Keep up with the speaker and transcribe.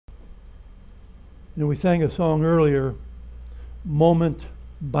And we sang a song earlier, moment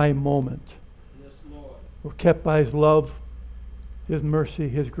by moment. Yes, Lord. We're kept by His love, His mercy,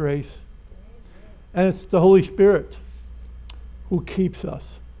 His grace. And it's the Holy Spirit who keeps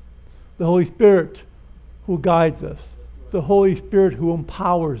us. The Holy Spirit who guides us. The Holy Spirit who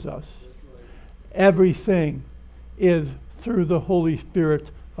empowers us. Everything is through the Holy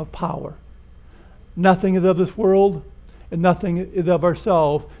Spirit of power. Nothing is of this world, and nothing is of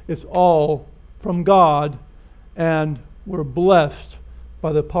ourselves. It's all from God, and we're blessed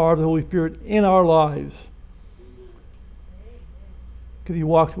by the power of the Holy Spirit in our lives, because He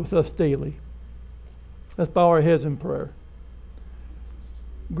walks with us daily. Let's bow our heads in prayer.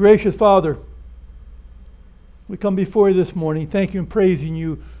 Gracious Father, we come before you this morning, thank you and praising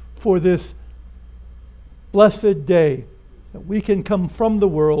you for this blessed day, that we can come from the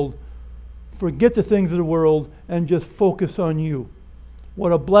world, forget the things of the world, and just focus on you.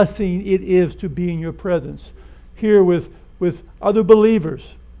 What a blessing it is to be in your presence, here with other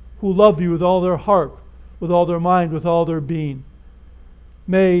believers who love you with all their heart, with all their mind, with all their being.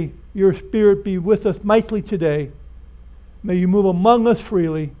 May your Spirit be with us mightily today. May you move among us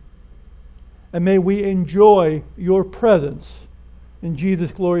freely, and may we enjoy your presence in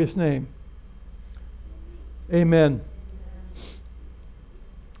Jesus' glorious name. Amen.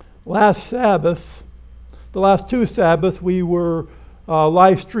 Last Sabbath, the last two Sabbaths, we were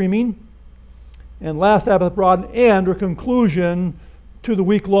live streaming. And last Sabbath brought an end or conclusion to the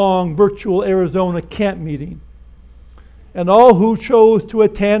week-long virtual Arizona camp meeting. And all who chose to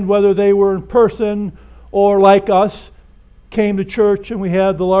attend, whether they were in person or like us, came to church, and we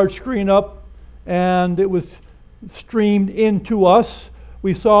had the large screen up, and it was streamed into us.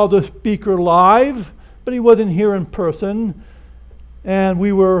 We saw the speaker live, but he wasn't here in person. And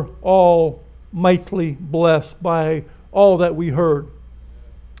we were all mightily blessed by all that we heard.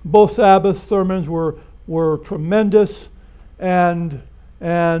 Both Sabbath sermons were tremendous, and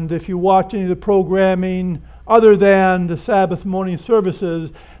if you watch any of the programming other than the Sabbath morning services,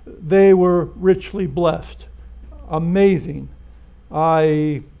 they were richly blessed. Amazing.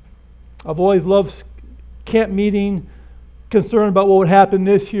 I've always loved camp meeting, concerned about what would happen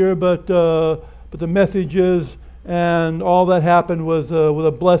this year, but the messages and all that happened was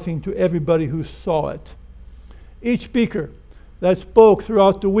a blessing to everybody who saw it. Each speaker that spoke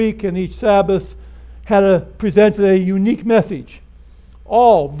throughout the week and each Sabbath presented a unique message,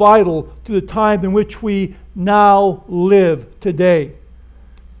 all vital to the time in which we now live today.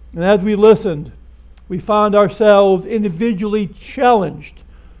 And as we listened, we found ourselves individually challenged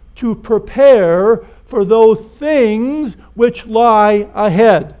to prepare for those things which lie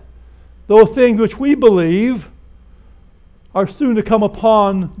ahead, those things which we believe are soon to come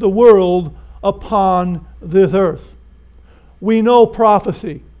upon the world, upon this earth. We know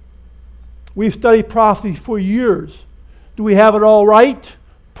prophecy. We've studied prophecy for years. Do we have it all right?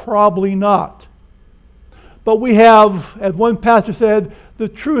 Probably not. But we have, as one pastor said, the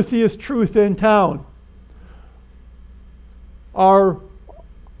truthiest truth in town. Our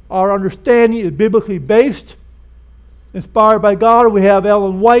understanding is biblically based, inspired by God. We have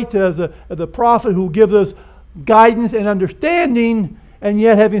Ellen White as a prophet who gives us guidance and understanding, and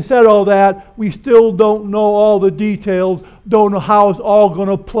yet having said all that, we still don't know all the details, don't know how it's all going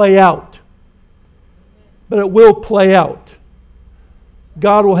to play out. But it will play out.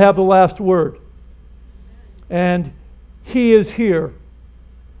 God will have the last word. And He is here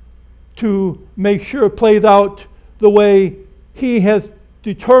to make sure it plays out the way He has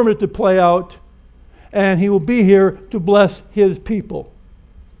determined to play out, and He will be here to bless His people.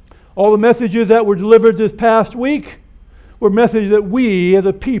 All the messages that were delivered this past week were messages that we, as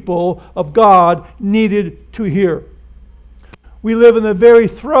a people of God, needed to hear. We live in the very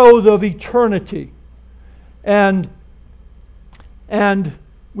throes of eternity, and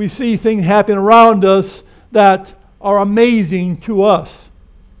we see things happen around us that are amazing to us.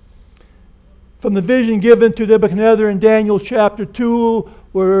 From the vision given to Nebuchadnezzar in Daniel chapter 2,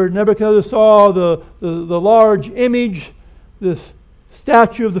 where Nebuchadnezzar saw the large image, this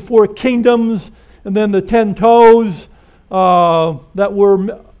statue of the four kingdoms, and then the 10 toes that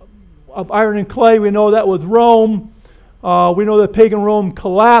were of iron and clay. We know that was Rome. We know that pagan Rome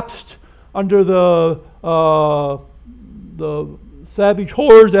collapsed under the savage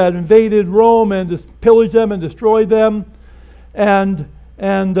hordes that invaded Rome and just pillaged them and destroyed them. And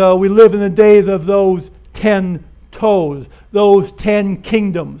we live in the days of those 10 toes, those 10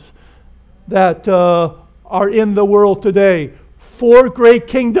 kingdoms that are in the world today. 4 great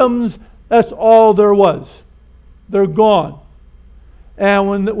kingdoms, that's all there was. They're gone.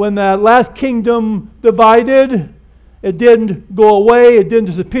 And when that last kingdom divided, it didn't go away, it didn't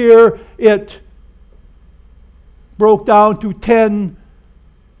disappear, it broke down to 10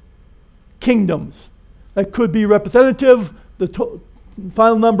 kingdoms. That could be representative, the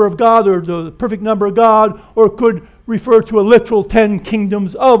final number of God, or the perfect number of God, or it could refer to a literal 10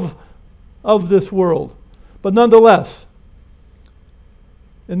 kingdoms of this world. But nonetheless,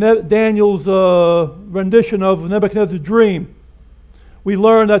 in Daniel's rendition of Nebuchadnezzar's dream, we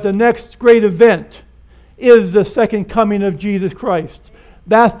learn that the next great event is the second coming of Jesus Christ.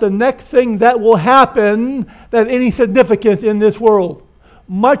 That's the next thing that will happen that has any significance in this world.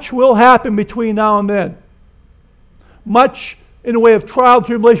 Much will happen between now and then. Much in the way of trial and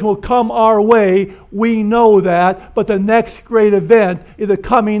tribulation will come our way. We know that. But the next great event is the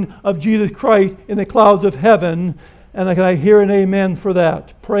coming of Jesus Christ in the clouds of heaven. And I hear an amen for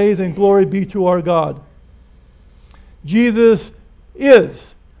that. Praise and glory be to our God. Jesus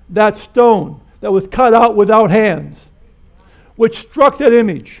is that stone that was cut out without hands, which struck that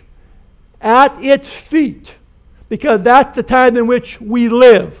image at its feet, because that's the time in which we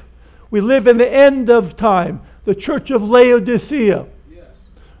live. We live in the end of time, the church of Laodicea. Yes.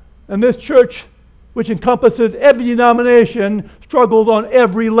 And this church, which encompasses every denomination, struggles on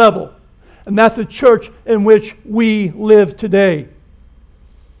every level. And that's the church in which we live today.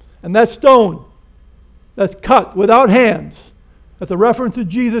 And that stone that's cut without hands, that's a reference to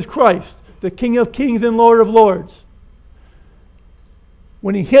Jesus Christ, the King of Kings and Lord of Lords.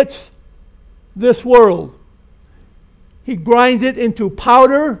 When he hits this world, he grinds it into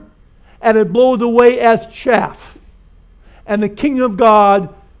powder and it blows away as chaff. And the kingdom of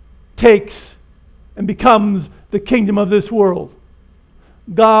God takes and becomes the kingdom of this world.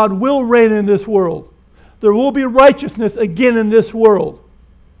 God will reign in this world. There will be righteousness again in this world.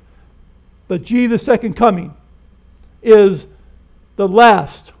 But Jesus' second coming is the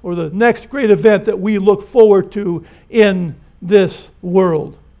last or the next great event that we look forward to in this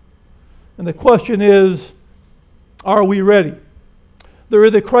world. And the question is, are we ready? There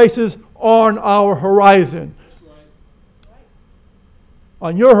is a crisis on our horizon.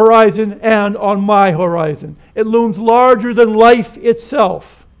 On your horizon and on my horizon. It looms larger than life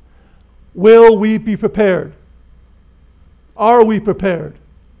itself. Will we be prepared? Are we prepared?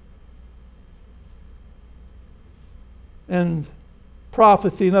 And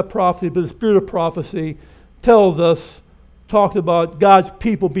prophecy, not prophecy, but the spirit of prophecy tells us, talks about God's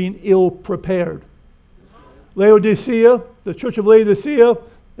people being ill prepared. Laodicea, the church of Laodicea,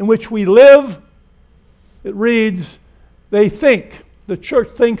 in which we live, it reads, they think, the church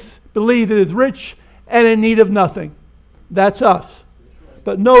believes it is rich and in need of nothing. That's us.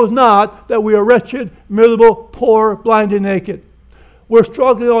 But knows not that we are wretched, miserable, poor, blind, and naked. We're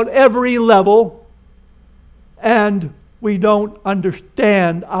struggling on every level, and we don't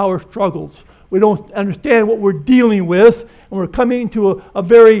understand our struggles. We don't understand what we're dealing with, and we're coming to a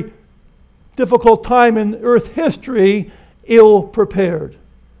very difficult time in earth history, ill prepared.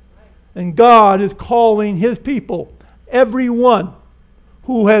 And God is calling his people, everyone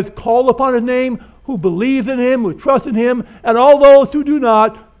who has called upon his name, who believes in him, who trusts in him, and all those who do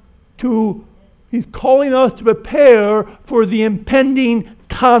not, he's calling us to prepare for the impending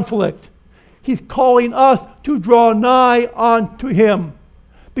conflict. He's calling us to draw nigh unto him,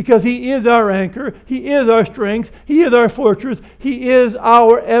 because he is our anchor, he is our strength, he is our fortress, he is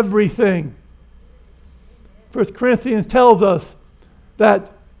our everything. 1 Corinthians tells us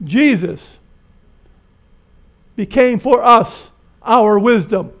that Jesus became for us our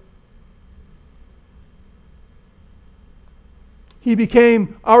wisdom. He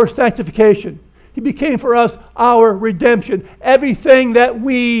became our sanctification. He became for us our redemption. Everything that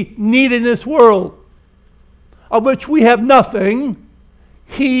we need in this world, of which we have nothing,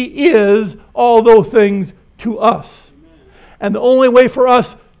 he is all those things to us. Amen. And the only way for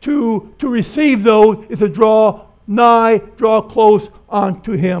us to receive those is to draw nigh, draw close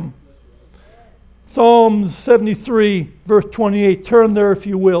unto him. Psalms 73, verse 28. Turn there if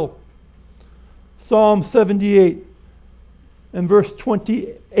you will. Psalm 78 and verse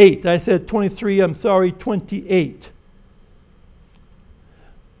 28. I said 23, I'm sorry, 28.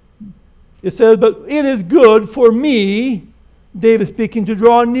 It says, but it is good for me, David speaking, to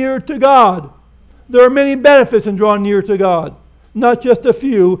draw near to God. There are many benefits in drawing near to God. Not just a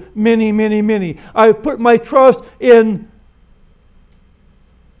few, many, many, many. I put my trust in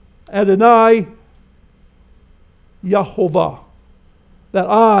Adonai Yahovah, that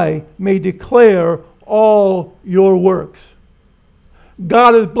I may declare all your works.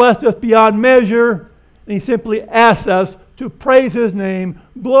 God has blessed us beyond measure, and he simply asks us to praise his name,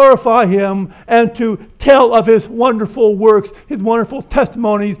 glorify him, and to tell of his wonderful works, his wonderful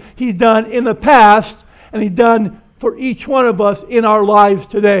testimonies he's done in the past, and he's done for each one of us in our lives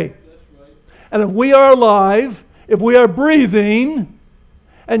today. Right. And if we are alive, If we are breathing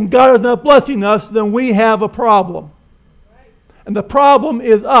and God is not blessing us, then we have a problem. And the problem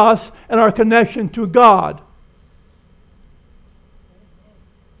is us and our connection to God.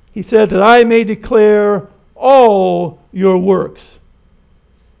 He said that I may declare all your works.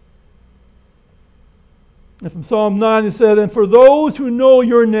 And from Psalm 9 it said, and for those who know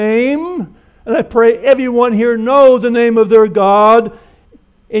your name, and I pray everyone here knows the name of their God,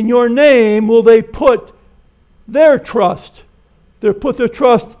 in your name will they put their trust. They put their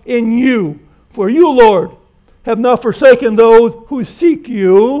trust in you. For you, Lord, have not forsaken those who seek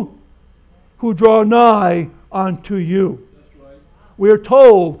you, who draw nigh unto you. That's right. We are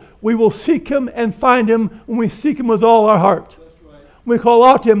told we will seek him and find him when we seek him with all our heart. That's right. We call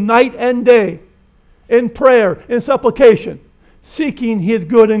out to him night and day, in prayer, in supplication, seeking his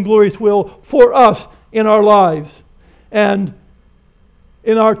good and glorious will for us in our lives and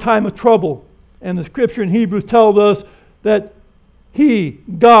in our time of trouble. And the scripture in Hebrews tells us that he,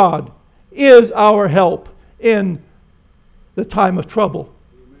 God, is our help in the time of trouble.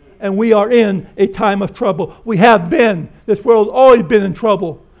 Amen. And we are in a time of trouble. We have been. This world has always been in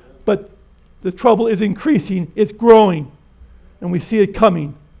trouble. But the trouble is increasing. It's growing. And we see it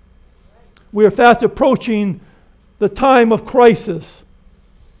coming. We are fast approaching the time of crisis.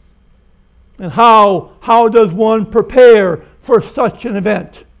 And how does one prepare for such an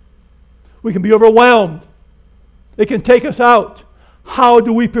event? We can be overwhelmed. It can take us out. How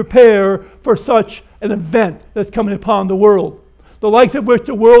do we prepare for such an event that's coming upon the world? The likes of which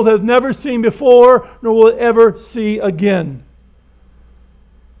the world has never seen before, nor will it ever see again.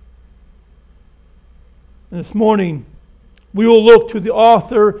 And this morning, we will look to the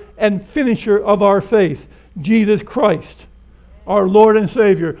author and finisher of our faith, Jesus Christ, our Lord and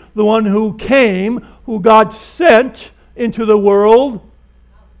Savior, the one who came, who God sent into the world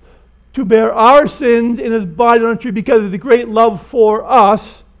to bear our sins in his body on a tree because of the great love for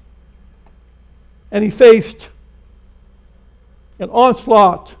us. And he faced an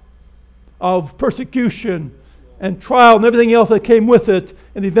onslaught of persecution and trial and everything else that came with it,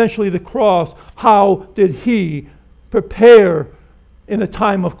 and eventually the cross. How did he prepare in a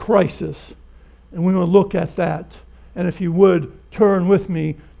time of crisis? And we want to look at that. And if you would, turn with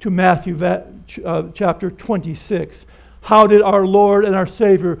me to Matthew chapter 26. How did our Lord and our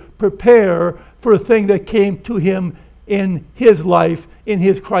Savior prepare for the thing that came to him in his life, in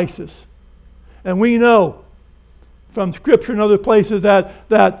his crisis? And we know from Scripture and other places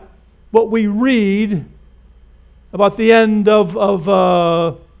that what we read about the end of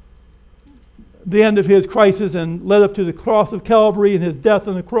his crisis and led up to the cross of Calvary and his death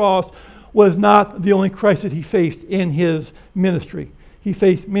on the cross was not the only crisis he faced in his ministry. He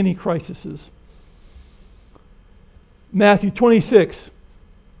faced many crises. Matthew 26,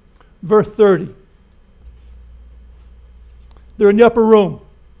 verse 30. They're in the upper room.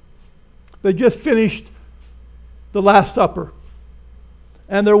 They just finished the Last Supper.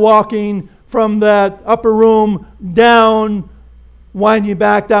 And they're walking from that upper room down, winding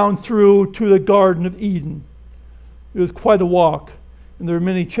back down through to the Garden of Eden. It was quite a walk. And there are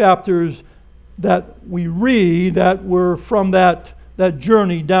many chapters that we read that were from that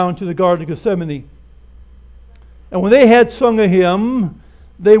journey down to the Garden of Gethsemane. And when they had sung a hymn,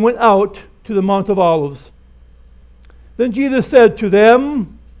 they went out to the Mount of Olives. Then Jesus said to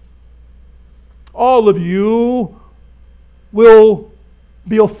them, all of you will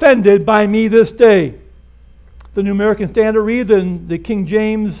be offended by me this day. The New American Standard reads, and the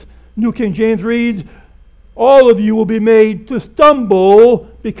New King James reads, all of you will be made to stumble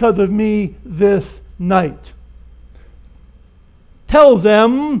because of me this night. Tells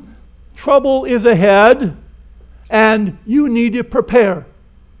them trouble is ahead and you need to prepare.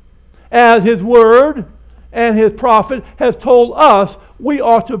 As his word and his prophet has told us, we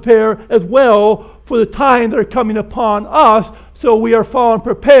ought to prepare as well for the time that are coming upon us, so we are found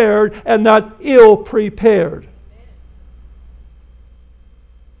prepared and not ill prepared.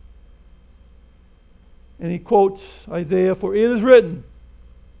 And he quotes Isaiah, for it is written,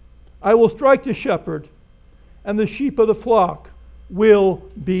 I will strike the shepherd, and the sheep of the flock will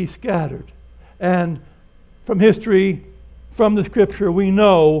be scattered. And from history, from the Scripture, we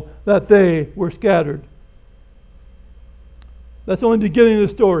know that they were scattered. That's only the beginning of the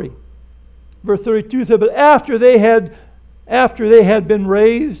story. Verse 32 said, but after they had been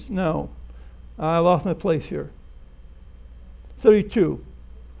raised, no, I lost my place here. 32.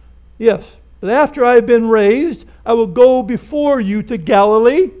 Yes, but after I have been raised, I will go before you to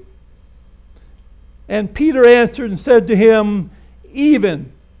Galilee. And Peter answered and said to him,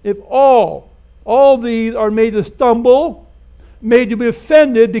 even if all these are made to stumble, made to be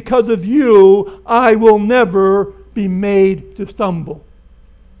offended because of you, I will never be made to stumble.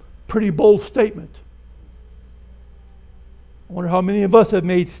 Pretty bold statement. I wonder how many of us have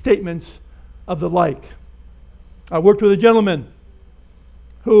made statements of the like. I worked with a gentleman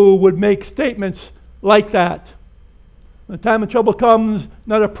who would make statements like that. When the time of trouble comes,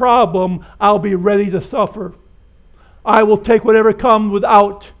 not a problem, I'll be ready to suffer. I will take whatever comes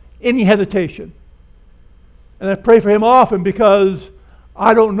without any hesitation. And I pray for him often because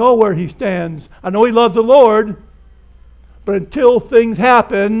I don't know where he stands. I know he loves the Lord, but until things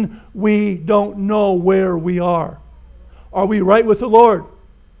happen, we don't know where we are. Are we right with the Lord?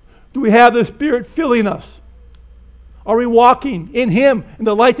 Do we have the Spirit filling us? Are we walking in Him, in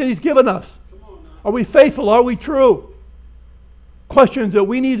the light that He's given us? Are we faithful? Are we true? Questions that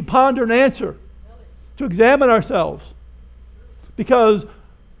we need to ponder and answer, to examine ourselves. Because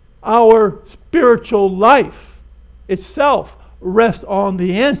our spiritual life itself rests on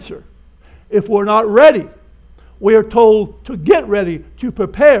the answer. If we're not ready, we are told to get ready, to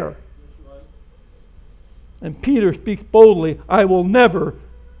prepare. And Peter speaks boldly, I will never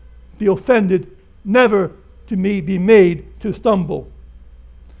be offended, never to me be made to stumble.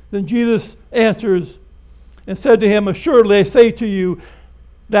 Then Jesus answers and said to him, assuredly I say to you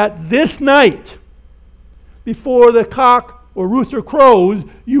that this night, before the cock or rooster crows,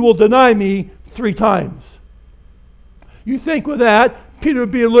 you will deny me 3 times. You think with that, Peter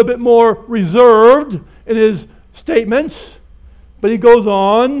would be a little bit more reserved in his statements, but he goes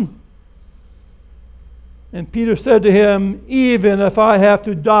on. And Peter said to him, even if I have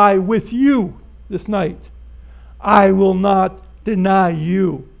to die with you this night, I will not deny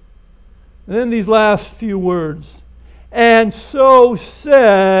you. And then these last few words, and so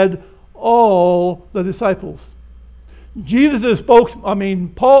said all the disciples. Jesus is the spokesman.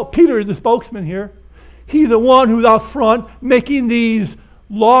 Peter is the spokesman here. He's the one who's out front making these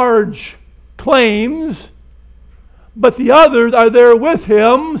large claims, but the others are there with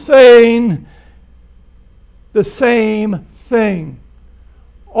him saying the same thing.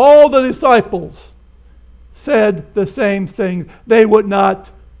 All the disciples said the same thing. They would not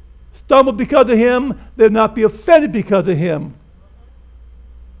stumble because of him. They would not be offended because of him.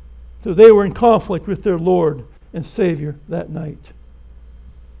 So they were in conflict with their Lord and Savior that night.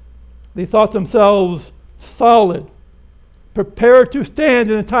 They thought themselves solid, prepared to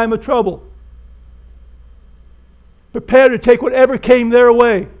stand in a time of trouble, prepared to take whatever came their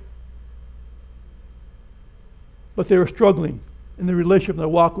way. But they were struggling in the relationship and their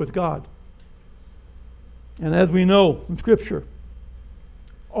walk with God. And as we know from Scripture,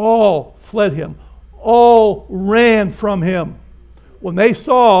 all fled him. All ran from him. When they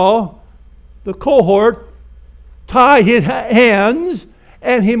saw the cohort tie his hands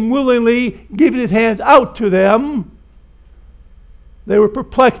and him willingly giving his hands out to them, they were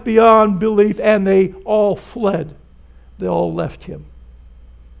perplexed beyond belief and they all fled. They all left him.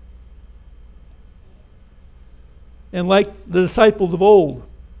 And like the disciples of old,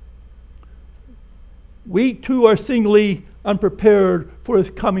 we too are singly unprepared for his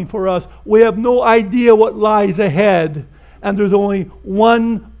coming for us. We have no idea what lies ahead. And there's only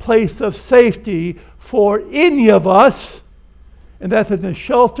one place of safety for any of us, and that's in the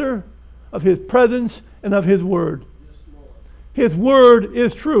shelter of his presence and of his word. His word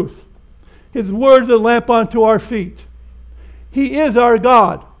is truth. His word is a lamp unto our feet. He is our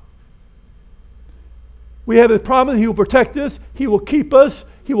God. We have his promise. He will protect us. He will keep us.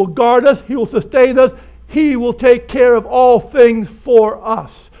 He will guard us. He will sustain us. He will take care of all things for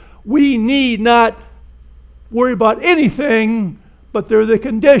us. We need not worry about anything, but there's a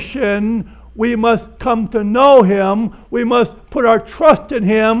condition. We must come to know him. We must put our trust in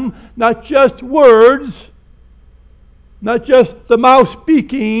him, not just words, not just the mouth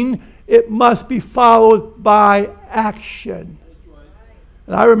speaking. It must be followed by action.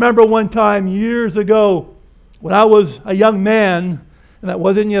 And I remember one time years ago when I was a young man, and that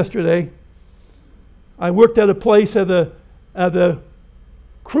wasn't yesterday, I worked at a place as a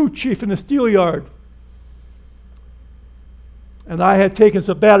crew chief in the steel yard. And I had taken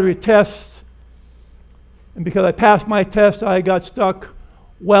some battery tests, and because I passed my test, I got stuck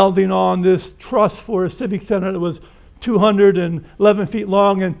welding on this truss for a civic center that was 211 feet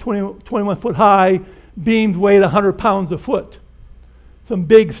long and 21 foot high. Beams weighed 100 pounds a foot. Some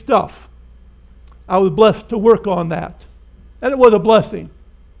big stuff. I was blessed to work on that. And it was a blessing.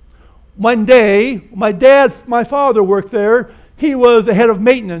 One day, my father worked there. He was the head of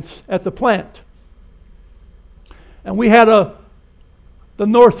maintenance at the plant. And we had the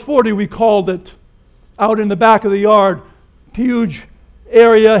North 40, we called it, out in the back of the yard. Huge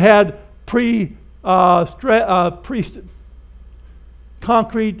area, had concrete,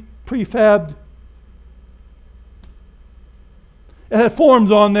 prefabbed It had forms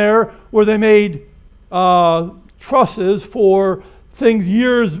on there where they made trusses for things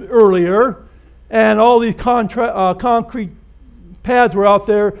years earlier, and all these concrete pads were out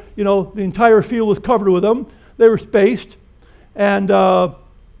there. You know, the entire field was covered with them. They were spaced, and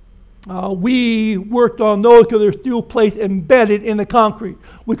we worked on those because they're steel plates embedded in the concrete.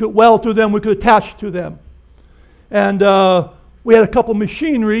 We could weld to them, we could attach to them. And we had a couple piece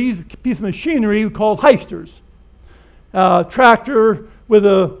of machinery called heisters. Tractor with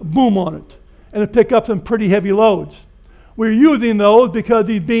a boom on it, and it picked up some pretty heavy loads. We were using those because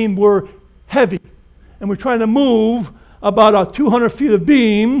these beams were heavy, and we're trying to move about 200 feet of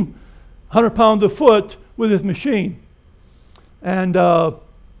beam, 100 pounds a foot, with this machine. And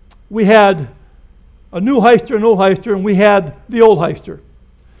we had a new heister, an old heister, and we had the old heister.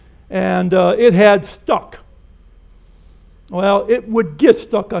 And it had stuck. Well, it would get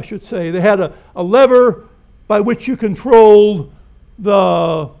stuck, I should say. They had a lever by which you controlled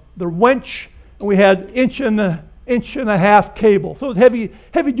the winch, and we had inch and a half cable. So it was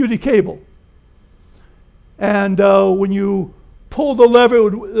heavy duty cable. And when you pulled the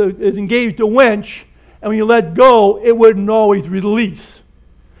lever, it engaged the winch, and when you let go, it wouldn't always release.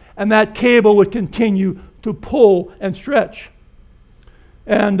 And that cable would continue to pull and stretch.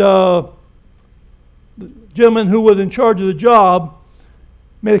 And the gentleman who was in charge of the job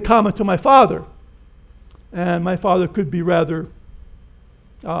made a comment to my father. And my father could be rather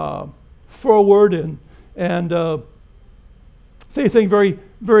forward and say things very,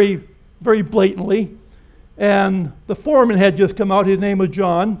 very, very blatantly. And the foreman had just come out. His name was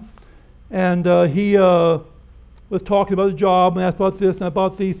John. And he was talking about the job and asked about this and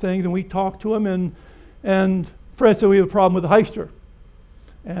about these things. And we talked to him. And for instance, we have a problem with the heister.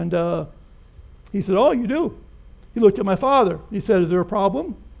 And he said, "Oh, you do?" He looked at my father. He said, "Is there a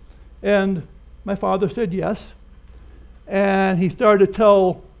problem?" And my father said yes. And he started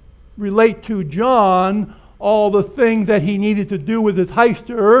to relate to John all the things that he needed to do with his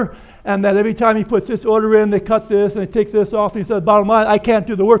heister, and that every time he puts this order in, they cut this and they take this off. And he said, "Bottom line, I can't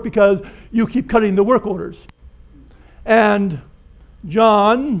do the work because you keep cutting the work orders." And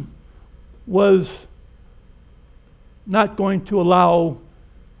John was not going to allow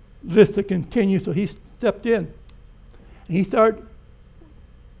this to continue, so he stepped in. And he started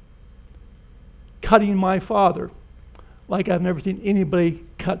cutting my father like I've never seen anybody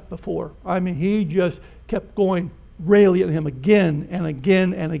cut before. I mean, he just kept going, railing at him again and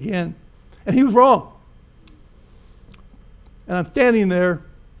again and again. And he was wrong. And I'm standing there.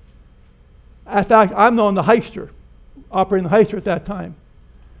 In fact, I'm on the heister, operating the heister at that time.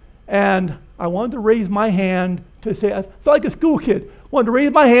 And I wanted to raise my hand to say, I felt like a school kid, wanted to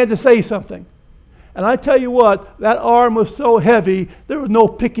raise my hand to say something. And I tell you what, that arm was so heavy, there was no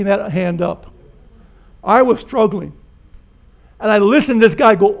picking that hand up. I was struggling. And I listened to this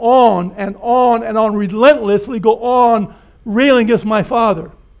guy go on and on and on, relentlessly go on, railing against my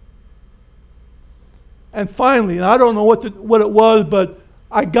father. And finally, and I don't know what it was, but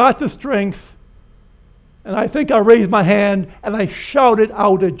I got the strength, and I think I raised my hand, and I shouted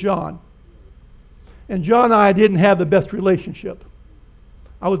out at John. And John and I didn't have the best relationship.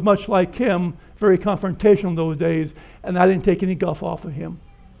 I was much like him, very confrontational in those days, and I didn't take any guff off of him.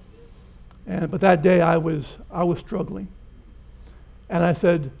 But that day I was struggling. And I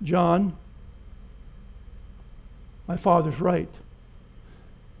said, "John, my father's right.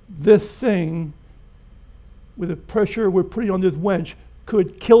 This thing, with the pressure we're putting on this winch,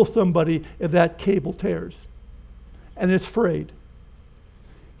 could kill somebody if that cable tears. And it's frayed."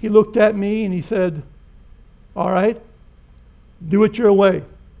 He looked at me and he said, "All right, do it your way.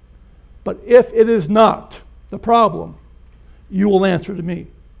 But if it is not the problem, you will answer to me."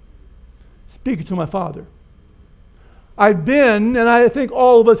 Speaking to my father. I've been, and I think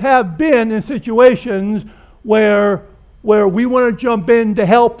all of us have been, in situations where we want to jump in to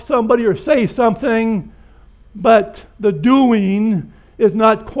help somebody or say something, but the doing is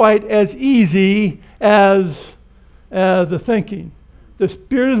not quite as easy as the thinking. The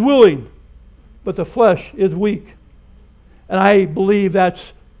spirit is willing, but the flesh is weak. And I believe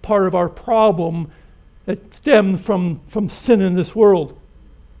that's part of our problem that stems from sin in this world.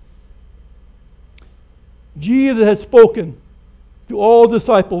 Jesus had spoken to all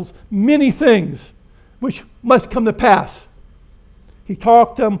disciples many things which must come to pass. He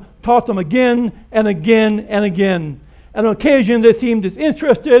taught them again and again and again. And on occasion they seemed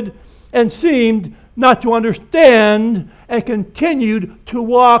disinterested and seemed not to understand, and continued to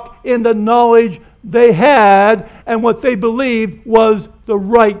walk in the knowledge they had and what they believed was the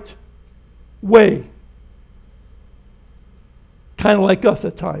right way. Kind of like us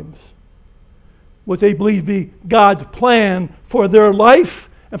at times. what they believed to be God's plan for their life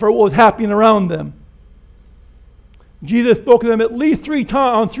and for what was happening around them. Jesus spoke to them at least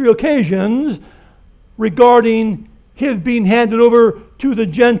on three occasions regarding his being handed over to the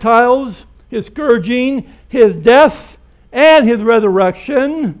Gentiles, his scourging, his death, and his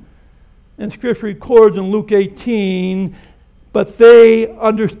resurrection. And Scripture records in Luke 18, but they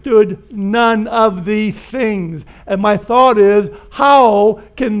understood none of these things. And my thought is, how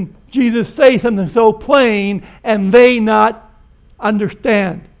can Jesus say something so plain and they not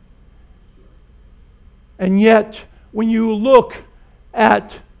understand? And yet, when you look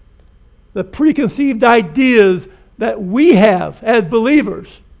at the preconceived ideas that we have as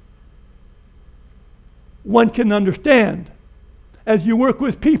believers, one can understand as you work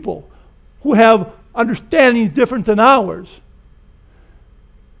with people who have understandings different than ours.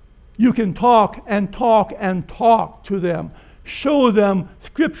 You can talk and talk and talk to them, show them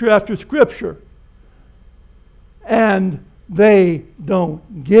Scripture after Scripture, and they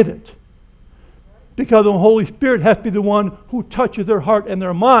don't get it. Because the Holy Spirit has to be the one who touches their heart and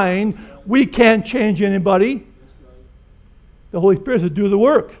their mind. We can't change anybody. The Holy Spirit has to do the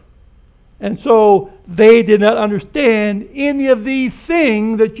work. And so they did not understand any of these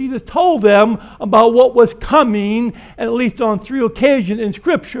things that Jesus told them about what was coming. And at least on three occasions in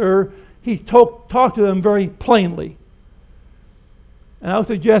Scripture, he talked to them very plainly. And I would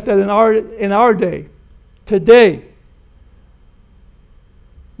suggest that in our day, today,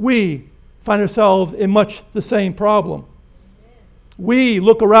 we find ourselves in much the same problem. We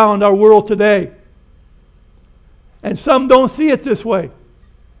look around our world today, and some don't see it this way.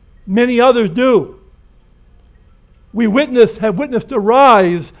 Many others do. We have witnessed the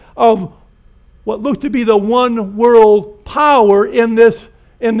rise of what looks to be the one world power in this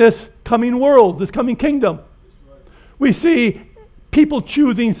coming world, this coming kingdom. We see people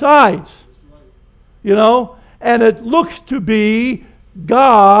choosing sides, and it looks to be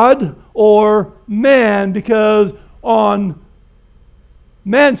God or man, because on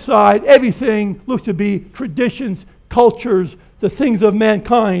man's side, everything looks to be traditions, cultures, the things of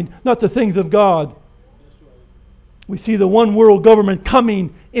mankind, not the things of God. We see the one world government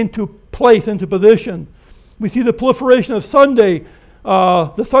coming into place, into position. We see the proliferation of the Sunday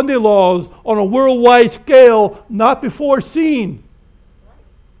laws on a worldwide scale, not before seen.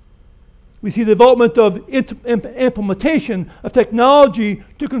 We see the development of implementation of technology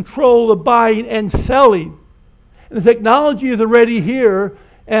to control the buying and selling. And the technology is already here,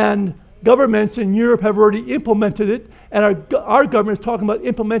 and governments in Europe have already implemented it, and our government is talking about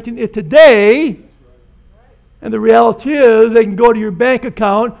implementing it today. And the reality is they can go to your bank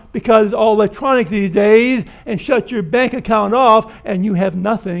account, because it's all electronic these days, and shut your bank account off, and you have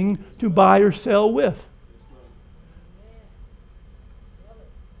nothing to buy or sell with.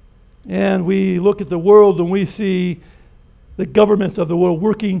 And we look at the world and we see the governments of the world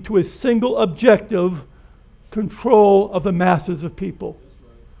working to a single objective: control of the masses of people.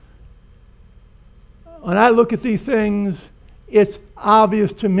 When I look at these things, it's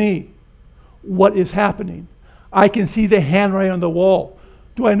obvious to me what is happening. I can see the handwriting on the wall.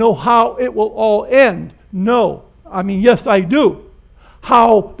 Do I know how it will all end? No. Yes, I do.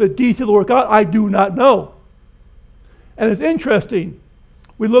 How the details will work out, I do not know. And it's interesting.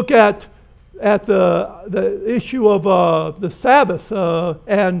 We look at the issue of the Sabbath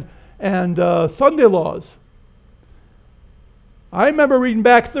and Sunday laws. I remember reading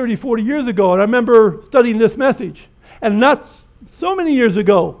back 30, 40 years ago, and I remember studying this message. And not so many years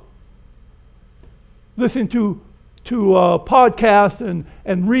ago, listening to podcasts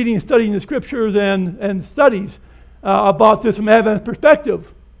and reading and studying the Scriptures and studies about this from Adventist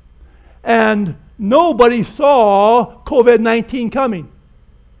perspective. And nobody saw COVID-19 coming.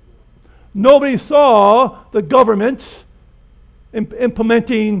 Nobody saw the governments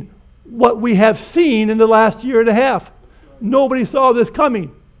implementing what we have seen in the last year and a half. Nobody saw this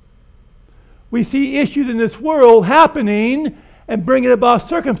coming. We see issues in this world happening and bringing about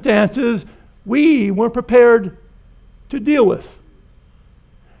circumstances we weren't prepared to deal with.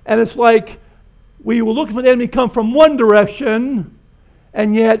 And it's like we were looking for the enemy to come from one direction,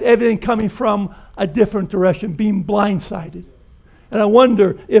 and yet everything coming from a different direction, being blindsided. And I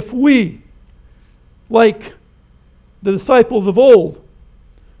wonder if we, like the disciples of old,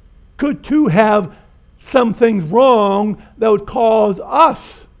 could too have some things wrong that would cause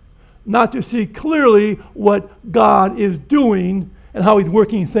us not to see clearly what God is doing and how He's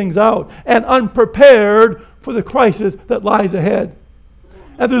working things out, and unprepared for the crisis that lies ahead.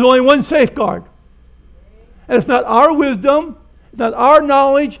 And there's only one safeguard. And it's not our wisdom, it's not our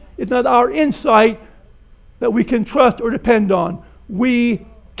knowledge, it's not our insight that we can trust or depend on. We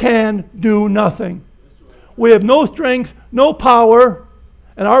can do nothing. We have no strength, no power,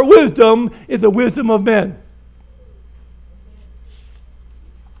 and our wisdom is the wisdom of men.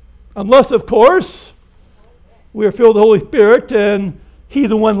 Unless, of course, we are filled with the Holy Spirit and He's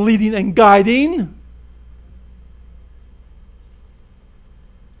the one leading and guiding.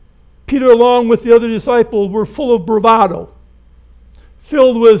 Peter, along with the other disciples, were full of bravado,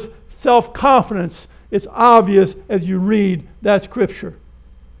 filled with self-confidence. It's obvious as you read that scripture.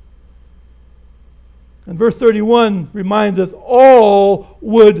 And verse 31 reminds us all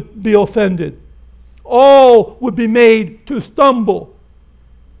would be offended. All would be made to stumble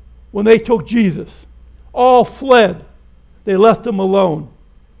when they took Jesus. All fled. They left him alone.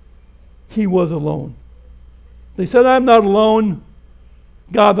 He was alone. They said, I'm not alone.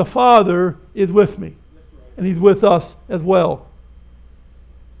 God the Father is with me. And He's with us as well.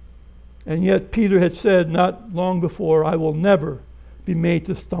 And yet Peter had said not long before, I will never be made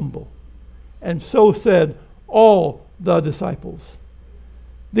to stumble. And so said all the disciples.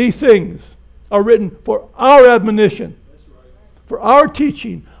 These things are written for our admonition, for our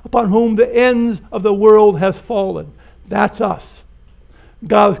teaching, upon whom the ends of the world has fallen. That's us.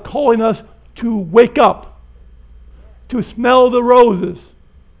 God is calling us to wake up, to smell the roses,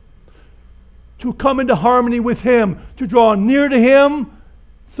 to come into harmony with Him, to draw near to Him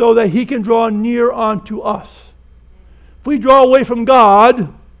so that He can draw near unto us. If we draw away from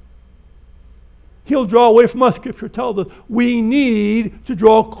God, He'll draw away from us. Scripture tells us we need to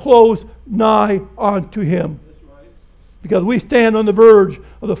draw close nigh unto Him. Right. Because we stand on the verge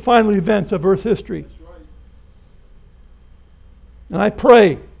of the final events of earth's history. Right. And I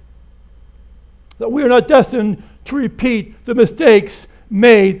pray that we are not destined to repeat the mistakes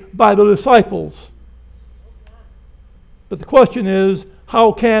made by the disciples. But the question is,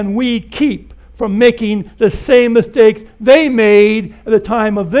 how can we keep from making the same mistakes they made at the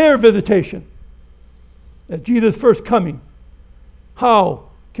time of their visitation? At Jesus' first coming. How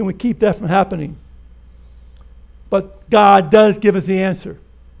can we keep that from happening? But God does give us the answer.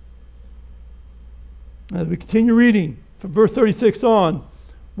 As we continue reading from verse 36 on,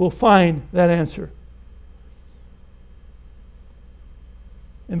 we'll find that answer.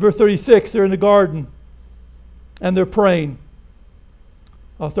 In verse 36, they're in the garden and they're praying.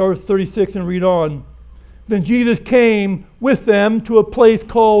 I'll start with 36 and read on. Then Jesus came with them to a place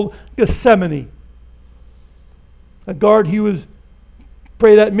called Gethsemane. A garden he was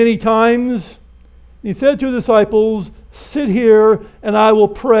prayed at many times. He said to his disciples, sit here and I will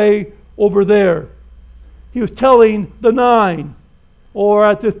pray over there. He was telling the 9, or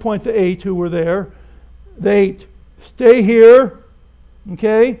at this point the 8 who were there, the 8, stay here,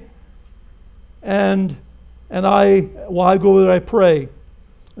 okay? And while I go there I pray.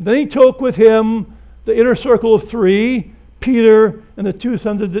 And then he took with him the inner circle of 3, Peter and the 2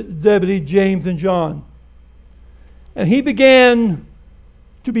 sons of Zebedee, James and John. And he began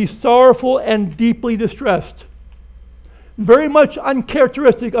to be sorrowful and deeply distressed. Very much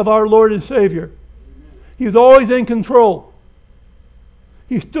uncharacteristic of our Lord and Savior. He was always in control.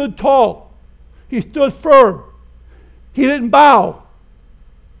 He stood tall. He stood firm. He didn't bow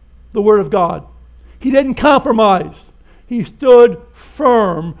the Word of God. He didn't compromise. He stood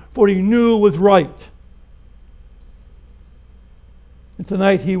firm for what he knew was right. And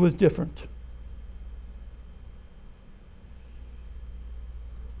tonight he was different.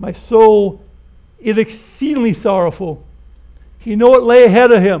 My soul is exceedingly sorrowful. He knew what lay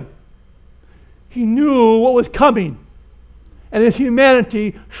ahead of him. He knew what was coming. And his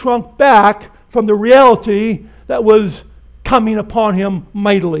humanity shrunk back from the reality that was coming upon him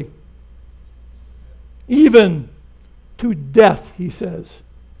mightily. Even to death, he says.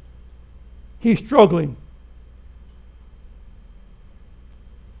 He's struggling.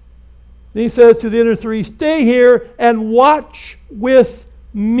 Then he says to the inner 3, stay here and watch with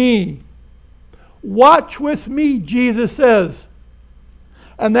me. Watch with me, Jesus says.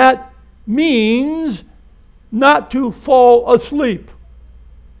 And that means not to fall asleep.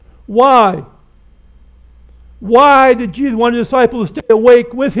 Why? Why did Jesus want his disciples to stay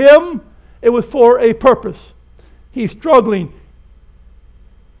awake with him? It was for a purpose. He's struggling.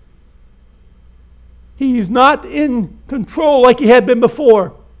 He's not in control like he had been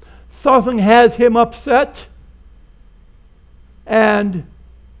before. Something has him upset. And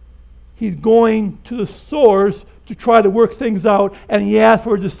he's going to the source to try to work things out. And he asked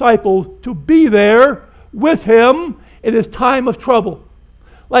for his disciples to be there with him in his time of trouble.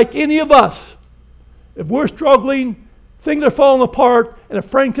 Like any of us, if we're struggling, things are falling apart, and a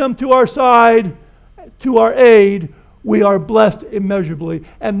friend comes to our side, to our aid, we are blessed immeasurably.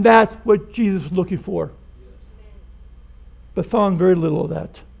 And that's what Jesus is looking for. But found very little of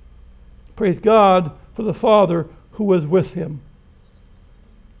that. Praise God for the Father who was with him.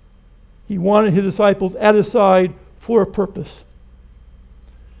 He wanted his disciples at his side for a purpose.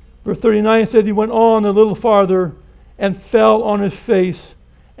 Verse 39 says he went on a little farther and fell on his face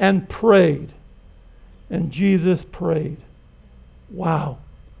and prayed. And Jesus prayed. Wow.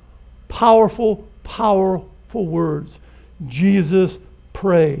 Powerful, powerful words. Jesus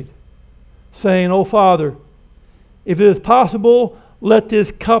prayed, saying, "O Father, if it is possible, let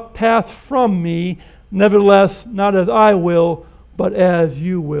this cup pass from me. Nevertheless, not as I will, but as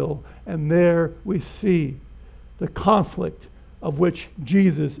you will." And there we see the conflict of which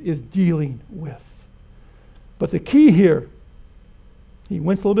Jesus is dealing with. But the key here, he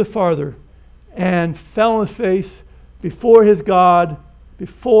went a little bit farther and fell on his face before his God,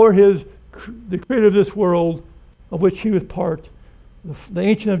 before the creator of this world, of which he was part, the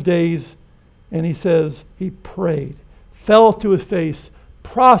Ancient of Days, and he says he prayed, fell to his face,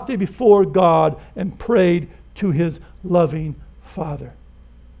 prostrate before God, and prayed to his loving Father.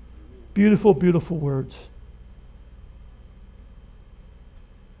 Beautiful, beautiful words.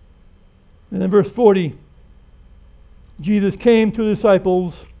 And in verse 40, Jesus came to the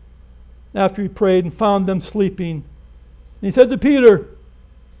disciples after he prayed and found them sleeping. And he said to Peter,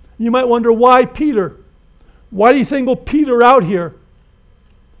 you might wonder, why Peter? Why did he single Peter out here?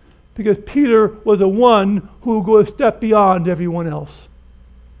 Because Peter was the one who would go a step beyond everyone else.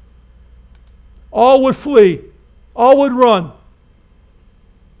 All would flee. All would run.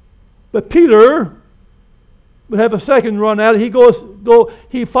 But Peter would have a second run at it.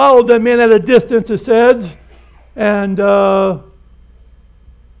 He followed them in at a distance, it says. And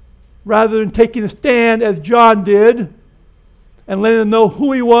rather than taking a stand as John did and letting them know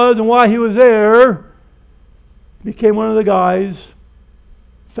who he was and why he was there, became one of the guys,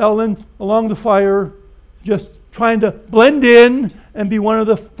 fell in along the fire, just trying to blend in and be one of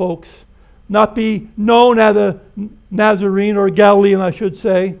the folks, not be known as a Nazarene or a Galilean, I should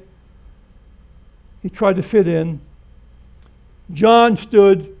say. He tried to fit in. John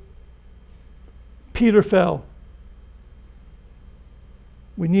stood. Peter fell.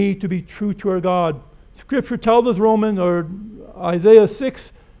 We need to be true to our God. Scripture tells us, Romans or Isaiah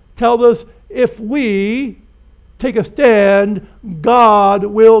 6 tells us, if we take a stand, God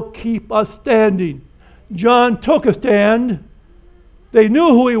will keep us standing. John took a stand. They knew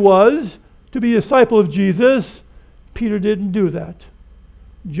who he was, to be a disciple of Jesus. Peter didn't do that.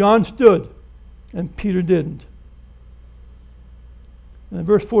 John stood, and Peter didn't. And in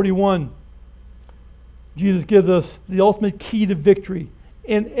verse 41, Jesus gives us the ultimate key to victory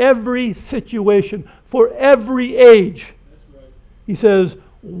in every situation, for every age. That's right. He says,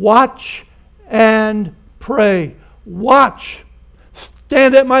 watch and pray. Watch.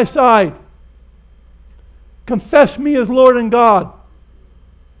 Stand at my side. Confess me as Lord and God.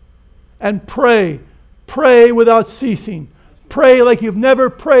 And pray. Pray without ceasing. Pray like you've never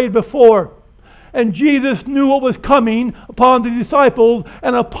prayed before. And Jesus knew what was coming upon the disciples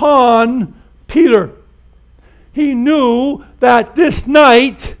and upon Peter. He knew that this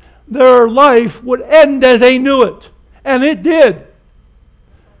night their life would end as they knew it. And it did.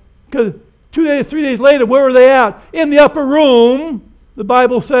 Because 2 days, 3 days later, where were they at? In the upper room, the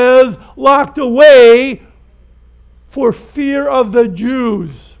Bible says, locked away for fear of the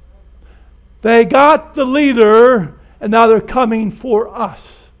Jews. They got the leader, and now they're coming for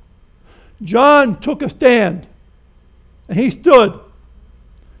us. John took a stand, and he stood.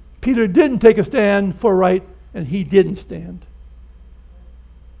 Peter didn't take a stand for right, and he didn't stand.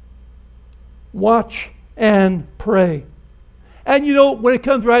 Watch and pray. And you know, when it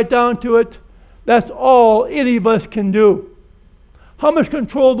comes right down to it, that's all any of us can do. How much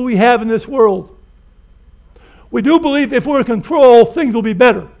control do we have in this world? We do believe if we're in control, things will be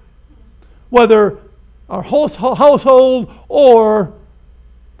better. Whether our household or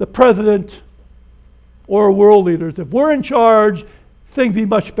the president or world leaders. If we're in charge, things will be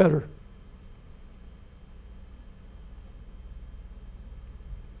much better.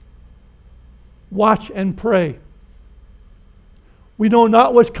 Watch and pray. We know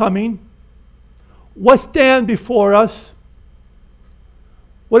not what's coming, what stands before us,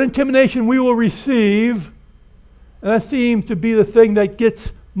 what intimidation we will receive, and that seems to be the thing that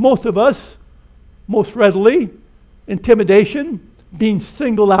gets most of us most readily, intimidation, being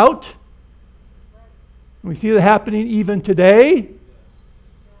singled out. We see that happening even today.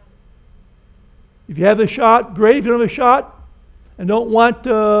 If you have the shot, great. If you don't have a shot and don't want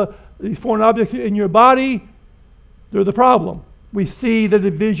these foreign objects in your body, they're the problem. We see the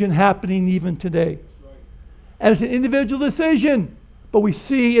division happening even today. Right. And it's an individual decision, but we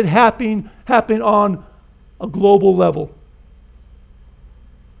see it happening on a global level.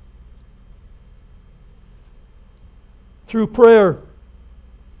 through prayer.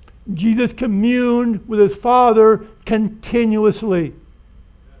 Jesus communed with his Father continuously,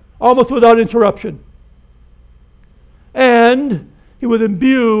 almost without interruption. And he was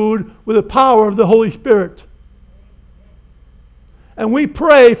imbued with the power of the Holy Spirit. And we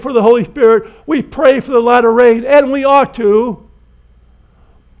pray for the Holy Spirit. We pray for the latter rain, and we ought to.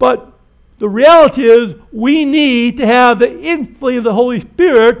 But the reality is we need to have the infilling of the Holy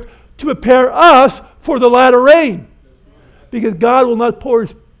Spirit to prepare us for the latter rain. Because God will not pour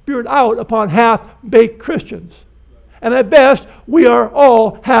his Spirit out upon half-baked Christians. And at best, we are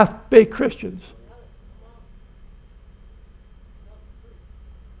all half-baked Christians.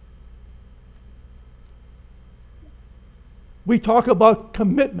 We talk about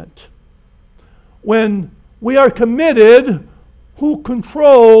commitment. When we are committed, who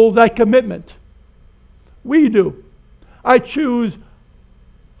controls that commitment? We do. I choose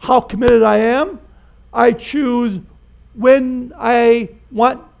how committed I am. I choose when I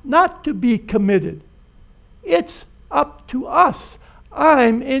want not to be committed. It's up to us.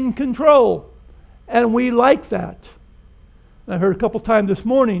 I'm in control. And we like that. I heard a couple times this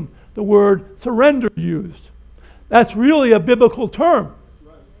morning the word surrender used. That's really a biblical term.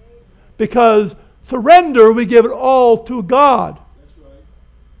 Because surrender, we give it all to God.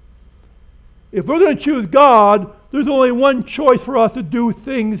 If we're going to choose God, there's only one choice for us to do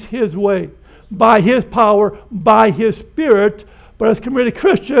things his way. By his power, by his Spirit. But as committed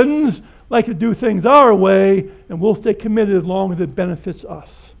Christians, like to do things our way, and we'll stay committed as long as it benefits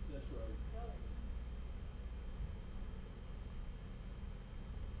us.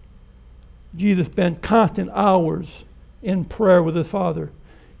 Jesus spent constant hours in prayer with his Father.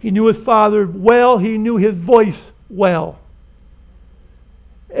 He knew his Father well. He knew his voice well.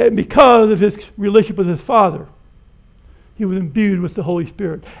 And because of his relationship with his Father, he was imbued with the Holy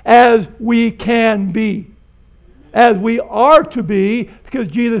Spirit. As we can be. As we are to be, because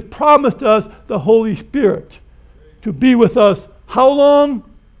Jesus promised us the Holy Spirit to be with us. How long?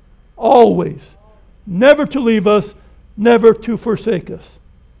 Always. Never to leave us, never to forsake us.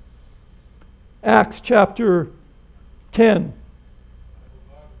 Acts chapter 10.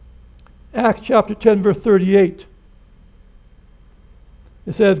 Acts chapter 10, verse 38.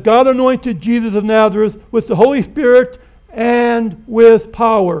 It says, God anointed Jesus of Nazareth with the Holy Spirit and with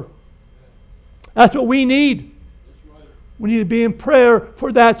power. That's what we need. We need to be in prayer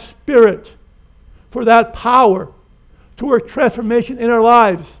for that Spirit, for that power, to work transformation in our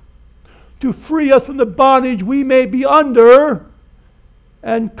lives, to free us from the bondage we may be under,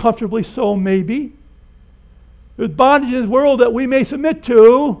 and comfortably so maybe. There's bondage in this world that we may submit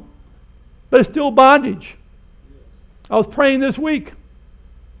to, but it's still bondage. I was praying this week.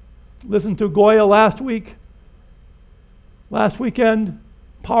 Listened to Goya last weekend.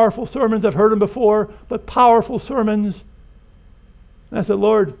 Powerful sermons. I've heard them before, but powerful sermons. And I said,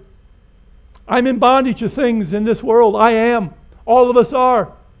 Lord, I'm in bondage to things in this world. I am. All of us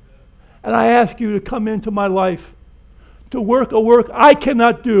are. And I ask you to come into my life, to work a work I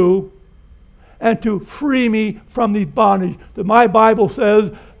cannot do, and to free me from these bondage. That my Bible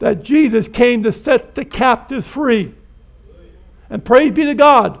says that Jesus came to set the captives free. And praise be to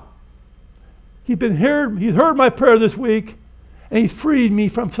God. He's heard my prayer this week, and he's freed me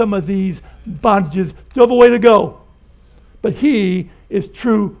from some of these bondages. Still have a way to go. But he is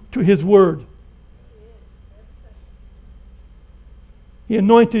true to his word. He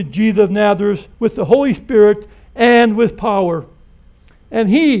anointed Jesus of Nazareth with the Holy Spirit and with power. And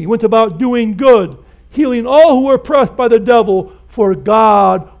he went about doing good, healing all who were oppressed by the devil, for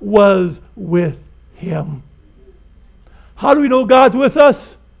God was with him. How do we know God's with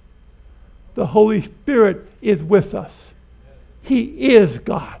us? The Holy Spirit is with us. He is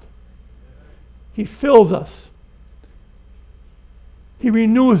God. He fills us. He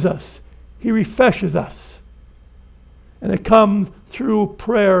renews us. He refreshes us. And it comes through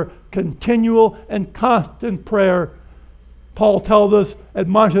prayer, continual and constant prayer. Paul tells us,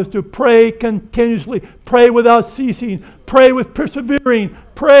 admonishes us to pray continuously, pray without ceasing, pray with persevering,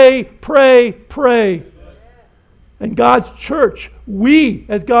 pray, pray, pray. And God's church, we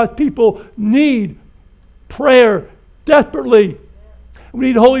as God's people need prayer desperately. We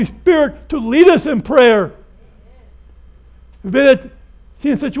need the Holy Spirit to lead us in prayer. You've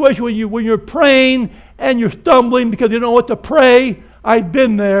seen a situation when you're praying and you're stumbling because you don't know what to pray. I've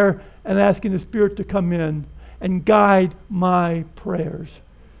been there, and asking the Spirit to come in and guide my prayers.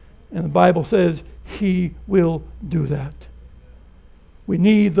 And the Bible says he will do that. We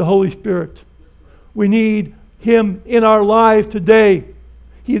need the Holy Spirit. We need him in our lives today.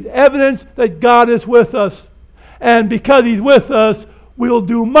 He's evidence that God is with us. And because he's with us, we'll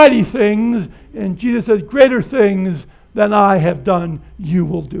do mighty things. And Jesus says greater things than I have done, you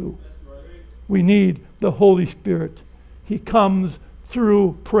will do. We need the Holy Spirit. He comes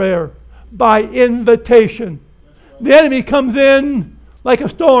through prayer, by invitation. The enemy comes in like a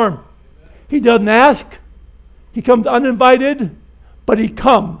storm. He doesn't ask. He comes uninvited, but he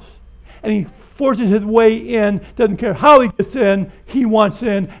comes. And he forces his way in. Doesn't care how he gets in. He wants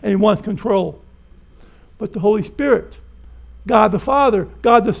in, and he wants control. But the Holy Spirit, God the Father,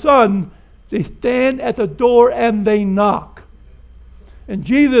 God the Son, they stand at the door and they knock. And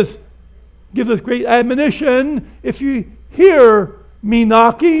Jesus gives us great admonition. If you hear me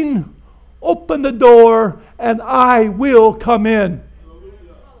knocking, open the door and I will come in.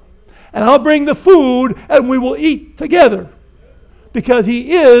 And I'll bring the food and we will eat together. Because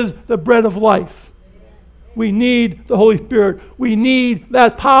he is the bread of life. We need the Holy Spirit. We need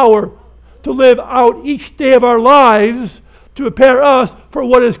that power to live out each day of our lives to prepare us for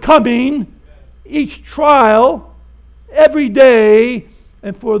what is coming, each trial, every day,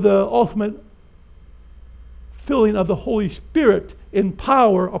 and for the ultimate filling of the Holy Spirit in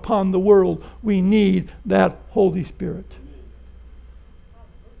power upon the world. We need that Holy Spirit.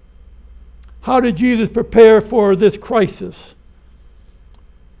 How did Jesus prepare for this crisis?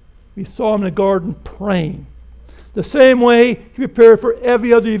 We saw him in the garden praying. The same way he prepared for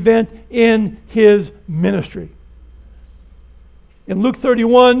every other event in his ministry. In Luke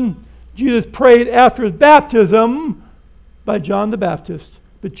 31, Jesus prayed after his baptism by John the Baptist.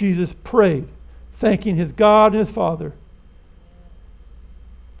 But Jesus prayed, thanking his God and his Father.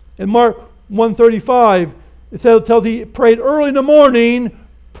 In Mark 1:35, it tells he prayed early in the morning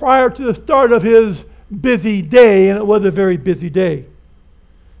prior to the start of his busy day, and it was a very busy day.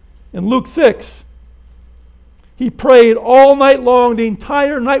 In Luke 6, he prayed all night long. The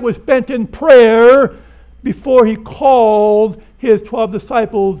entire night was spent in prayer before he called his 12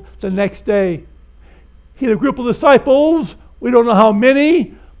 disciples the next day. He had a group of disciples, we don't know how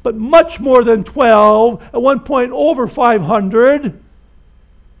many, but much more than 12, at one point over 500.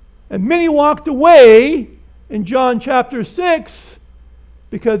 And many walked away in John chapter 6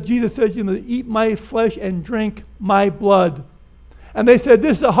 because Jesus says, you know, eat my flesh and drink my blood. And they said,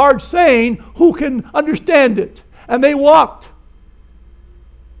 this is a hard saying, who can understand it? And they walked.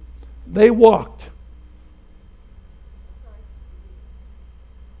 They walked.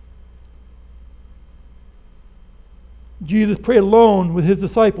 Jesus prayed alone with his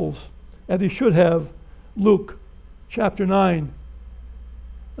disciples, as he should have. Luke chapter 9.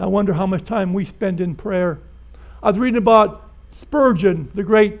 I wonder how much time we spend in prayer. I was reading about Spurgeon, the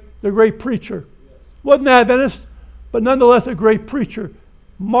great preacher. Wasn't an Adventist, but nonetheless a great preacher.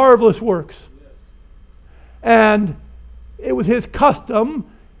 Marvelous works. And it was his custom,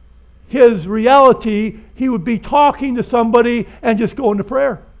 his reality, he would be talking to somebody and just go into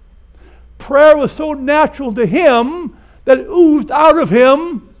prayer. Prayer was so natural to him that it oozed out of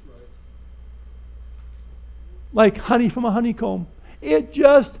him like honey from a honeycomb. It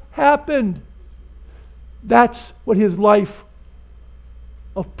just happened. That's what his life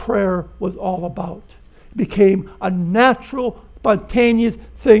of prayer was all about. It became a natural, spontaneous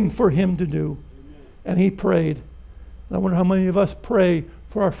thing for him to do. And he prayed. And I wonder how many of us pray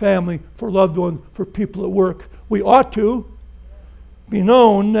for our family, for loved ones, for people at work. We ought to be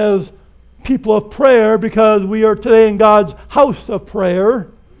known as people of prayer because we are today in God's house of prayer.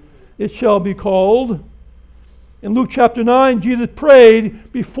 It shall be called. In Luke chapter 9, Jesus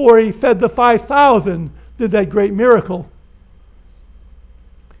prayed before he fed the 5,000, did that great miracle.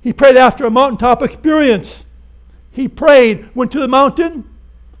 He prayed after a mountaintop experience. He prayed, went to the mountain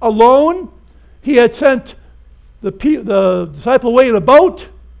alone. He had sent the disciple away in a boat.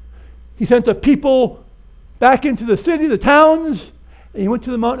 He sent the people back into the city, the towns, and he went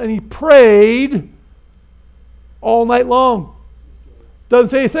to the mountain and he prayed all night long.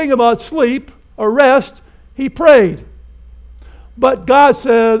 Doesn't say anything about sleep or rest. He prayed. But God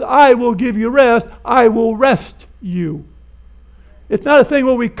says, I will give you rest. I will rest you. It's not a thing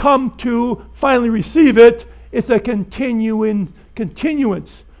where we come to finally receive it. It's a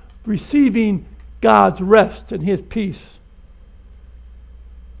continuance, receiving God's rest and his peace.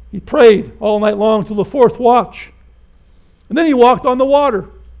 He prayed all night long till the fourth watch. And then he walked on the water.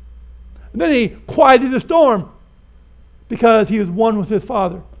 And then he quieted the storm because he was one with his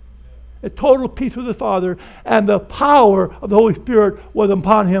Father. A total peace with his Father, and the power of the Holy Spirit was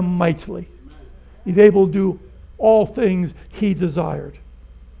upon him mightily. He's able to do all things he desired.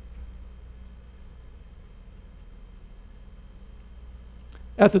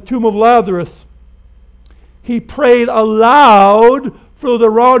 At the tomb of Lazarus, he prayed aloud for those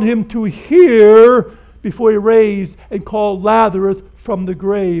around him to hear before he raised and called Lazarus from the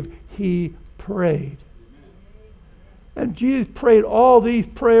grave. He prayed. And Jesus prayed all these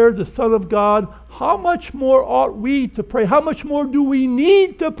prayers, the Son of God. How much more ought we to pray? How much more do we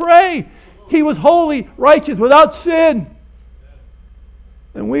need to pray? He was holy, righteous, without sin.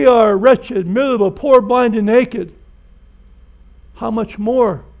 And we are wretched, miserable, poor, blind, and naked. How much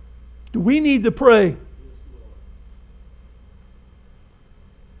more do we need to pray?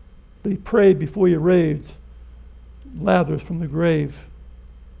 But he prayed before he raised Lazarus from the grave.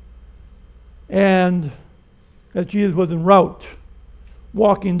 And as Jesus was en route,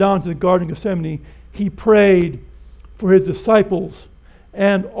 walking down to the Garden of Gethsemane, he prayed for his disciples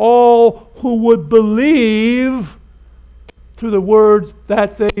and all who would believe through the words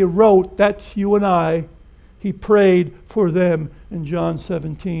that they wrote. That's you and I. He prayed for them in John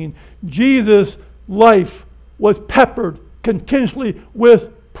 17. Jesus' life was peppered continuously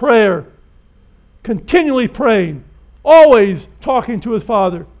with prayer. Continually praying. Always talking to his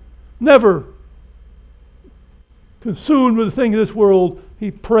Father. Never consumed with the things of this world.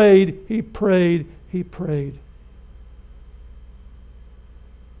 He prayed, he prayed, he prayed.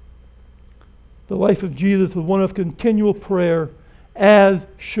 The life of Jesus was one of continual prayer, as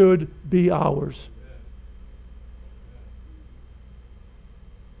should be ours.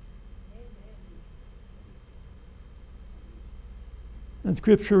 And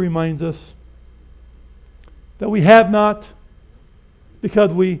Scripture reminds us that we have not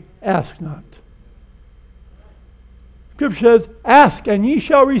because we ask not. Scripture says, ask and ye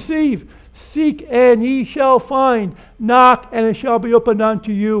shall receive. Seek and ye shall find. Knock and it shall be opened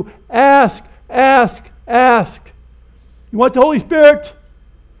unto you. Ask, ask, ask. You want the Holy Spirit?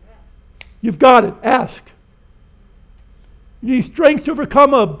 You've got it. Ask. You need strength to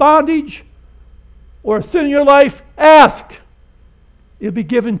overcome a bondage or a sin in your life? Ask. It'll be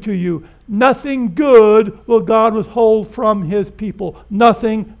given to you. Nothing good will God withhold from his people.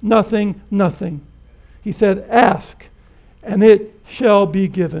 Nothing, nothing, nothing. He said, ask, and it shall be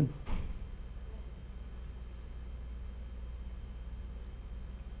given.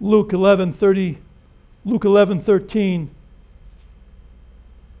 Luke 11:13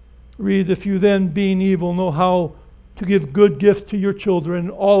 reads, if you then, being evil, know how to give good gifts to your children,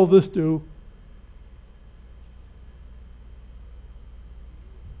 all of this do,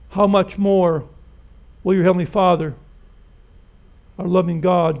 how much more will your Heavenly Father, our loving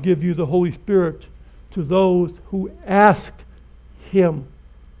God, give you the Holy Spirit to those who ask him?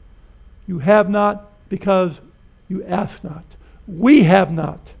 You have not because you ask not. We have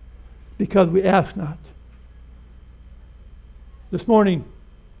not because we ask not. This morning,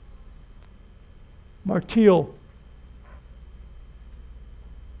 Martial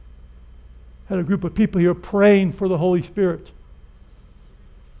had a group of people here praying for the Holy Spirit.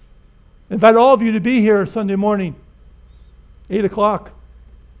 I invite all of you to be here Sunday morning, 8 o'clock.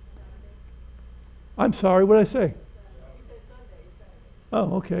 I'm sorry, what did I say?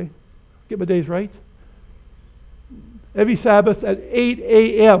 Oh, okay. Get my days right. Every Sabbath at 8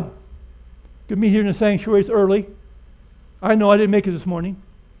 a.m. Get me here in the sanctuary. It's early. I know I didn't make it this morning.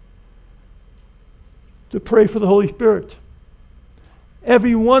 To pray for the Holy Spirit.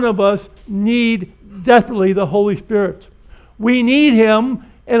 Every one of us need desperately the Holy Spirit. We need him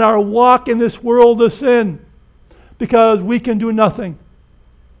in our walk in this world of sin, because we can do nothing.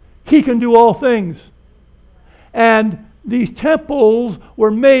 He can do all things. And these temples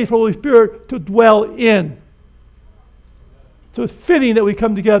were made for the Holy Spirit to dwell in. So it's fitting that we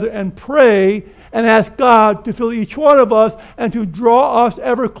come together and pray and ask God to fill each one of us and to draw us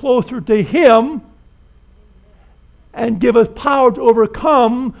ever closer to him and give us power to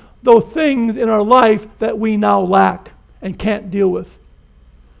overcome those things in our life that we now lack and can't deal with.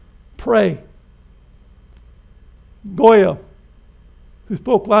 Pray. Goya, who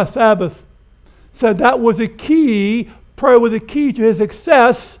spoke last Sabbath, said that was the key, prayer was the key to his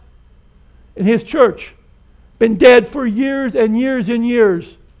success in his church. Been dead for years and years and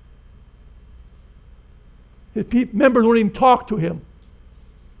years. His members wouldn't even talk to him.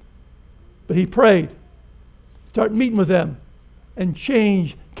 But he prayed. Started meeting with them. And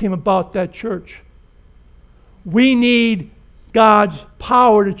change came about that church. We need God's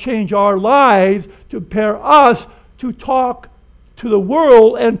power to change our lives, to prepare us to talk to the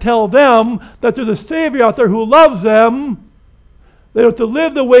world and tell them that there's a Savior out there who loves them. They don't have to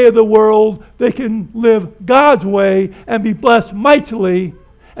live the way of the world. They can live God's way and be blessed mightily.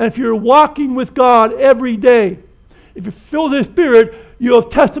 And if you're walking with God every day, if you're filled with the Spirit, you have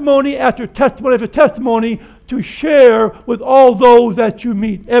testimony after testimony after testimony to share with all those that you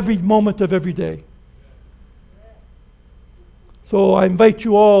meet every moment of every day. So I invite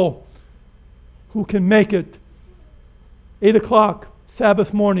you all who can make it, 8 o'clock,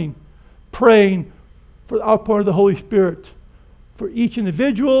 Sabbath morning, praying for the outpouring of the Holy Spirit for each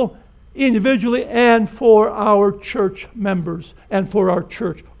individually, and for our church members and for our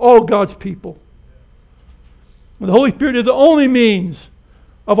church, all God's people. And the Holy Spirit is the only means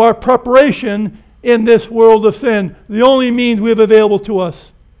of our preparation in this world of sin, the only means we have available to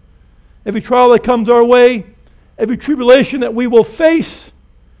us. Every trial that comes our way, every tribulation that we will face,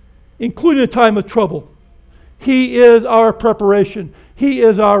 including a time of trouble, He is our preparation. He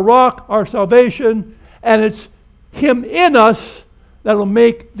is our rock, our salvation, and it's Him in us that will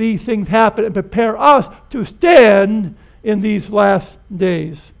make these things happen and prepare us to stand in these last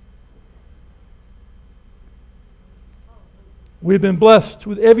days. We've been blessed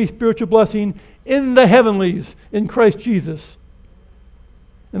with every spiritual blessing in the heavenlies in Christ Jesus.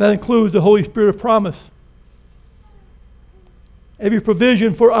 And that includes the Holy Spirit of promise. Every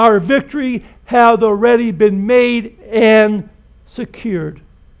provision for our victory has already been made and secured.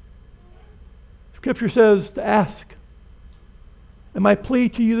 Scripture says to ask. And my plea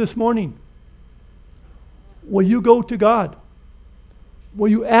to you this morning, will you go to God? Will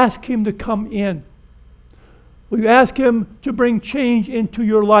you ask Him to come in? Will you ask Him to bring change into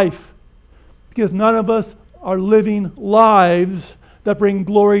your life? Because none of us are living lives that bring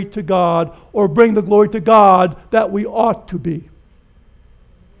glory to God or bring the glory to God that we ought to be.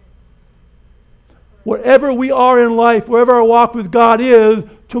 Wherever we are in life, wherever our walk with God is,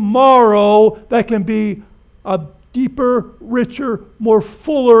 tomorrow that can be a deeper, richer, more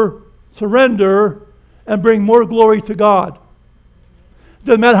fuller surrender and bring more glory to God. It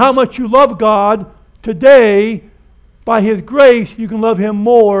doesn't matter how much you love God today, by His grace, you can love Him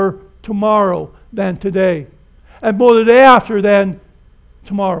more tomorrow than today, and more the day after than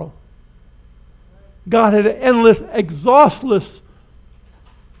tomorrow. God had an endless, exhaustless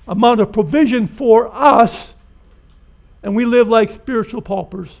amount of provision for us, and we live like spiritual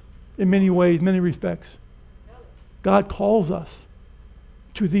paupers in many ways, many respects. God calls us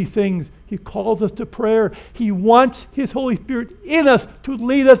to these things. He calls us to prayer. He wants His Holy Spirit in us to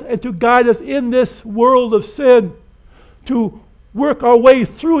lead us and to guide us in this world of sin, to work our way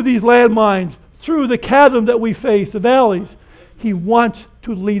through these landmines, through the chasm that we face, the valleys. He wants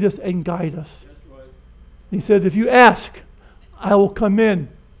to lead us and guide us. Right. He said, if you ask, I will come in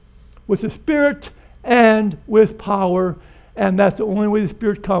with the Spirit and with power. And that's the only way the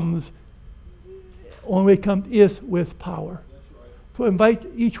Spirit comes. The only way it comes is with power. Right. So I invite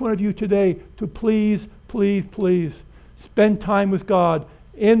each one of you today to please, please, please spend time with God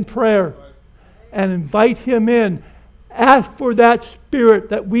in prayer. Right. And invite Him in. Ask for that Spirit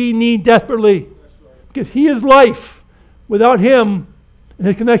that we need desperately. Right. Because He is life. Without Him and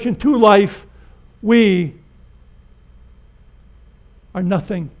His connection to life, we are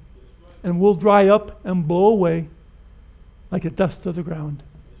nothing. Right. And we'll dry up and blow away like the dust of the ground.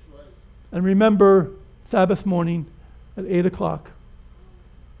 Right. And remember Sabbath morning at 8 o'clock.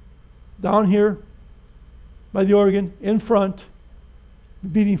 Down here by the organ, in front,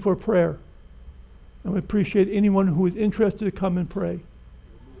 meeting for prayer. And we appreciate anyone who is interested to come and pray.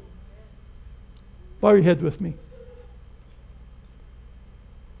 Bow your heads with me.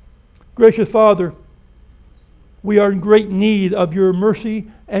 Gracious Father, we are in great need of your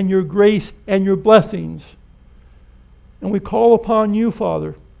mercy and your grace and your blessings. And we call upon you,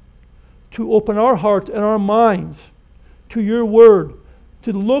 Father, to open our hearts and our minds to your word,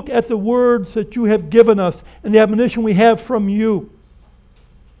 to look at the words that you have given us and the admonition we have from you.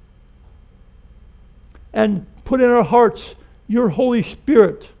 And put in our hearts your Holy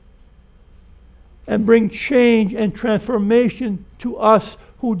Spirit and bring change and transformation to us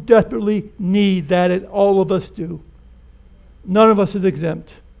who desperately need that, and all of us do. None of us is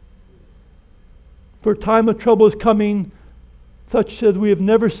exempt. For a time of trouble is coming, such as we have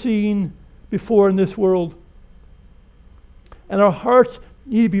never seen before in this world. And our hearts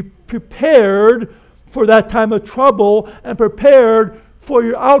need to be prepared for that time of trouble and prepared for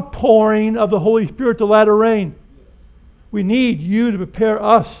your outpouring of the Holy Spirit, the latter rain. We need you to prepare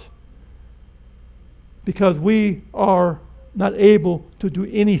us because we are not able to do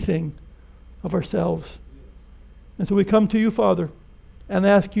anything of ourselves. And so we come to you, Father, and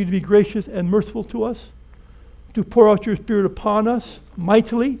ask you to be gracious and merciful to us, to pour out your Spirit upon us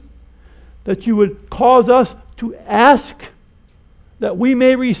mightily, that you would cause us to ask that we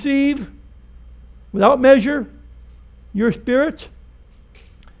may receive without measure your Spirit,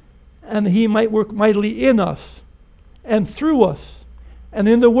 and that He might work mightily in us and through us and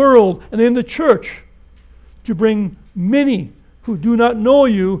in the world and in the church to bring many who do not know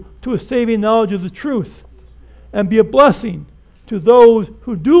you to a saving knowledge of the truth and be a blessing to those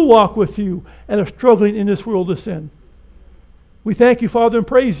who do walk with you and are struggling in this world of sin. We thank you, Father, and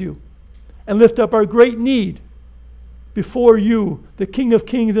praise you. and lift up our great need before you, the King of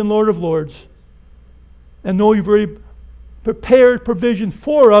Kings and Lord of Lords, and know you've already prepared provision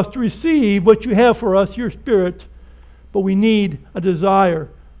for us to receive what you have for us, your Spirit. But we need a desire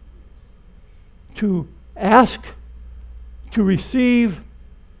to ask, to receive,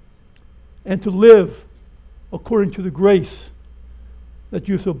 and to live according to the grace that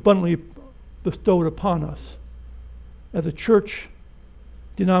you've so abundantly bestowed upon us. As a church,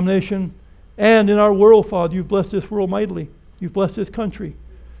 denomination, and in our world, Father, you've blessed this world mightily. You've blessed this country.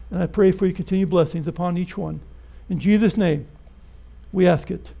 And I pray for your continued blessings upon each one. In Jesus' name, we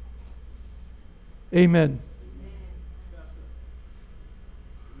ask it. Amen.